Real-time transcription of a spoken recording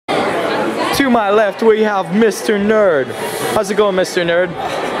To my left, we have Mr. Nerd. How's it going, Mr. Nerd?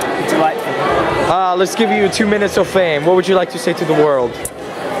 Delightful. Let's give you 2 minutes of fame. What would you like to say to the world?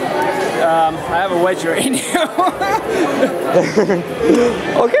 I have a wedge right now.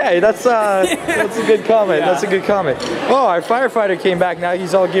 Okay, that's a good comment. Yeah. That's a good comment. Oh, our firefighter came back now.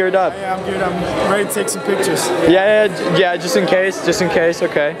 He's all geared up. Yeah, I'm good. I'm ready to take some pictures. Yeah, just in case.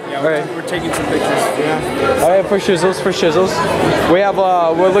 Okay. Yeah, All right. we're taking some pictures. Yeah. All right, for shizzles. We have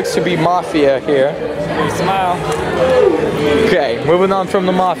what looks to be mafia here. Smile. Okay, moving on from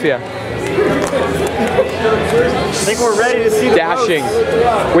the mafia. I think we're ready to see the Dashing.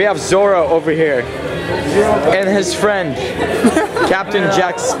 boats. We have Zorro over here. And his friend, Captain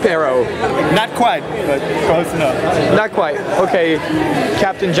Jack Sparrow. Not quite, but close enough. Not quite. Okay,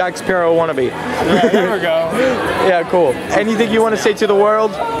 Captain Jack Sparrow wannabe. Yeah, there we go. Yeah, cool. Anything you want to say to the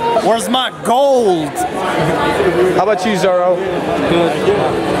world? Where's my gold? How about you, Zorro?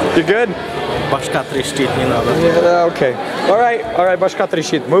 Good. You good? Başka triştit, you know. Yeah, okay. All right, başka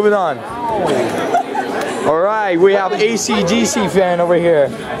trişit. Moving on. All right, we have AC/DC fan over here.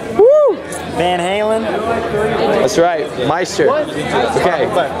 Woo! Van Halen. That's right, Meister. Okay,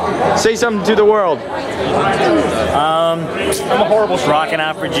 say something to the world. I'm a horrible rocking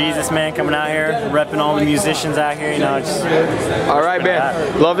out for Jesus, man. Coming out here, repping all the musicians out here, you know. Just All right, man.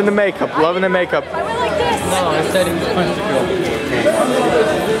 Loving the makeup. Loving the makeup.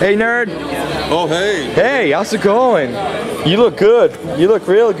 Hey, nerd. Oh, hey. Hey, how's it going? You look good. You look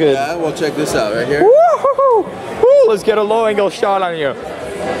real good. Yeah, well, check this out right here. Woo-hoo-hoo. Woo, let's get a low angle shot on you.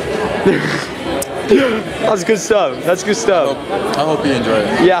 That's good stuff. That's good stuff. I hope you enjoy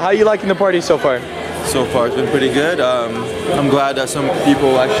it. Yeah, how you liking the party so far? So far, it's been pretty good. I'm glad that some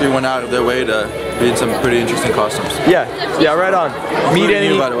people actually went out of their way to be in some pretty interesting costumes. Yeah, right on. Including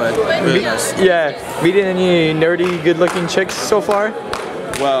you, by the way. Really nice. Yeah, meeting any nerdy, good-looking chicks so far?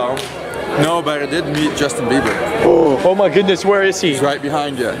 Well, no, but I did meet Justin Bieber. Oh my goodness, where is he? He's right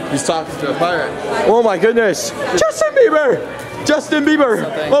behind you. He's talking to a pirate. Oh my goodness, Justin Bieber! Justin Bieber!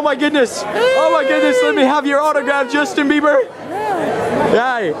 Oh my goodness! Oh my goodness! Let me have your autograph, Justin Bieber.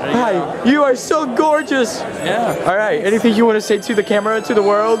 Hi, you are so gorgeous. Yeah. All right, anything you want to say to the camera, to the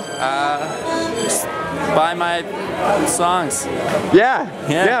world? Buy my songs. Yeah,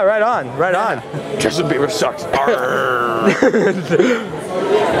 right on. Justin Bieber sucks.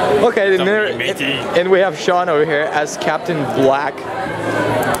 Okay, and we have Sean over here as Captain Black.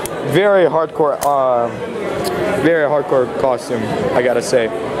 Very hardcore costume, I gotta say.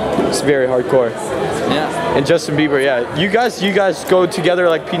 It's very hardcore. Yeah. And Justin Bieber, yeah. You guys go together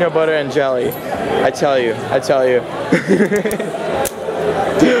like peanut butter and jelly. I tell you.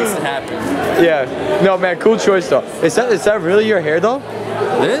 Makes it happen. Yeah. No, man, cool choice though. Is that really your hair though?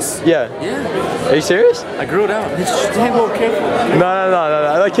 This? Yeah. Yeah. Are you serious? I grew it out. Hey, well, careful. No.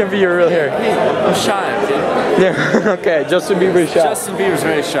 That can't be your real hair. Hey, I'm shy, okay? Yeah. Okay, Justin Bieber's shy. Justin Bieber's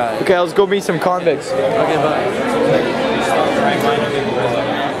very shy. Okay, let's go meet some convicts. Okay, bye.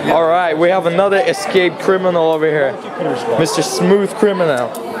 All right, we have another escaped criminal over here. Mr. Smooth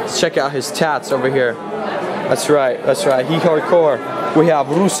Criminal. Let's check out his tats over here. That's right. He hardcore. We have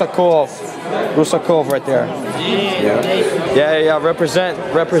Rusakov right there. Yeah,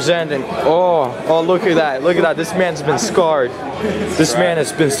 representing. Oh, look at that. This man's been scarred.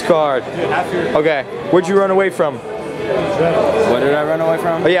 Okay, where'd you run away from? What did I run away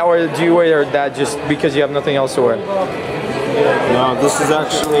from? Oh yeah, or do you wear that just because you have nothing else to wear? No, this is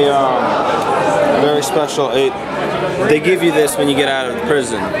actually very special. They give you this when you get out of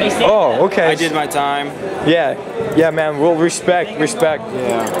prison. Oh, okay. I did my time. Yeah, man. Well, respect.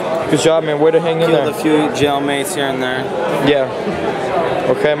 Yeah. Good job, man. Way to hang in Killed there. a few jailmates here and there. Yeah.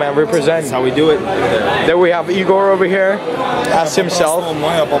 Okay, man. Represent. That's how we do it. Then we have Igor over here, as himself.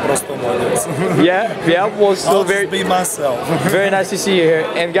 Yeah. Well, still very. Be myself. Very nice to see you here.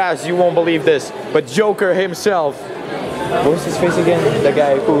 And guys, you won't believe this, but Joker himself. What was his face again? The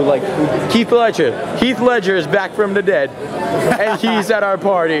guy who Heath Ledger. Heath Ledger is back from the dead, and he's at our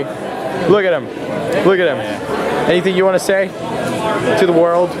party. Look at him. Anything you want to say to the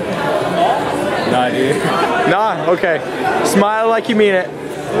world? No, dude. Nah? Okay. Smile like you mean it.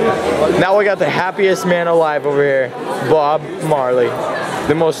 Now we got the happiest man alive over here, Bob Marley.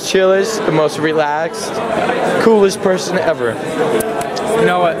 The most chillest, the most relaxed, coolest person ever. You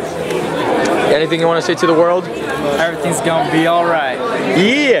know what? Anything you want to say to the world? Everything's gonna be alright.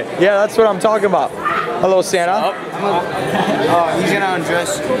 Yeah, that's what I'm talking about. Hello, Santa. Oh, he's gonna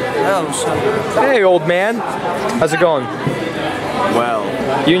undress you. Hey, old man. How's it going? Well.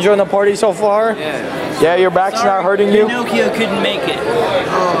 You enjoying the party so far? Yeah. Yeah, your back's not hurting you? Pinocchio couldn't make it.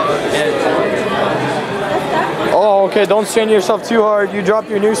 Oh, Oh, okay, don't strain yourself too hard. You dropped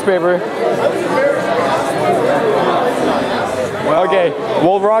your newspaper. Okay,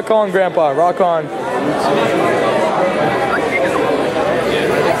 well, rock on, Grandpa, rock on.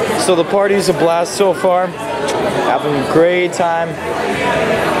 So the party's a blast so far. Having a great time.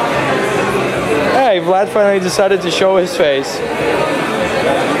 Hey, Vlad finally decided to show his face.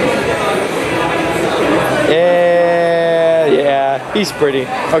 Yeah, he's pretty.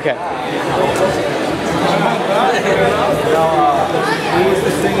 Okay. Who's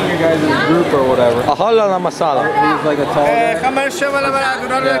the singer in your guys' group or whatever? Ahala la masala. He's like a tall guy. I'm gonna show I don't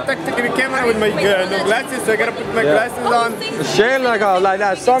have to take the camera with my no glasses, so I gotta put my glasses on. Shade like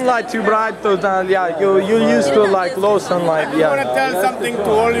that. Sunlight too bright, so yeah, you used to like low sunlight. I wanna tell something to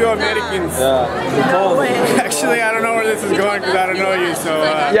all you Americans. Actually, I don't know where this is going because I don't know you, so.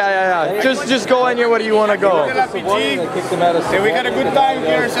 Yeah. Just go anywhere you wanna go. And we got a good time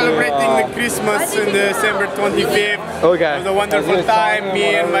here celebrating the Christmas on December 25th. Okay. It was a wonderful time,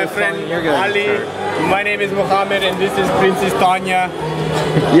 me and my friend Ali. My name is Mohammed and this is Princess Tanya.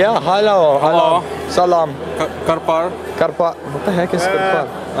 Yeah, hello. Salam. Karpar. Karpa. What the heck is Karpa?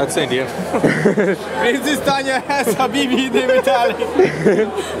 That's Indian. Princess Tanya has Habibi de Vitali.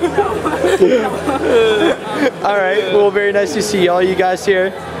 All right. Well, very nice to see all you guys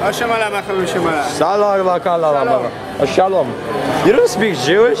here. Shalom. You don't speak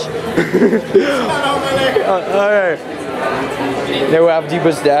Jewish? All right. Then we have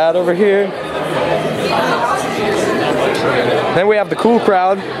Deepa's dad over here. Then we have the cool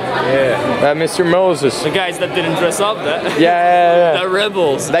crowd. Yeah. Mr. Moses. The guys that didn't dress up, Yeah. the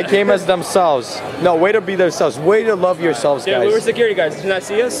rebels. That came as themselves. No, way to be themselves. Way to love yourselves, Yeah, guys. we were security guys. Did you not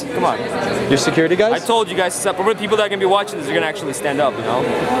see us? Come on. Your security I guys? told you guys to stop. We're the people that are going to be watching this. They're going to actually stand up, you know,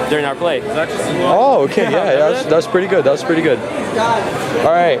 during our play. Oh, okay. Yeah, that's pretty good. That's pretty good.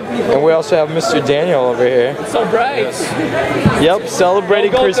 All right. And we also have Mr. Daniel over here. So bright. Yep,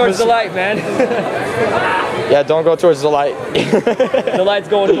 celebrating Go Christmas. towards the light, man. Yeah, don't go towards the light. The light's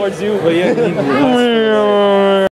going towards you, but yeah.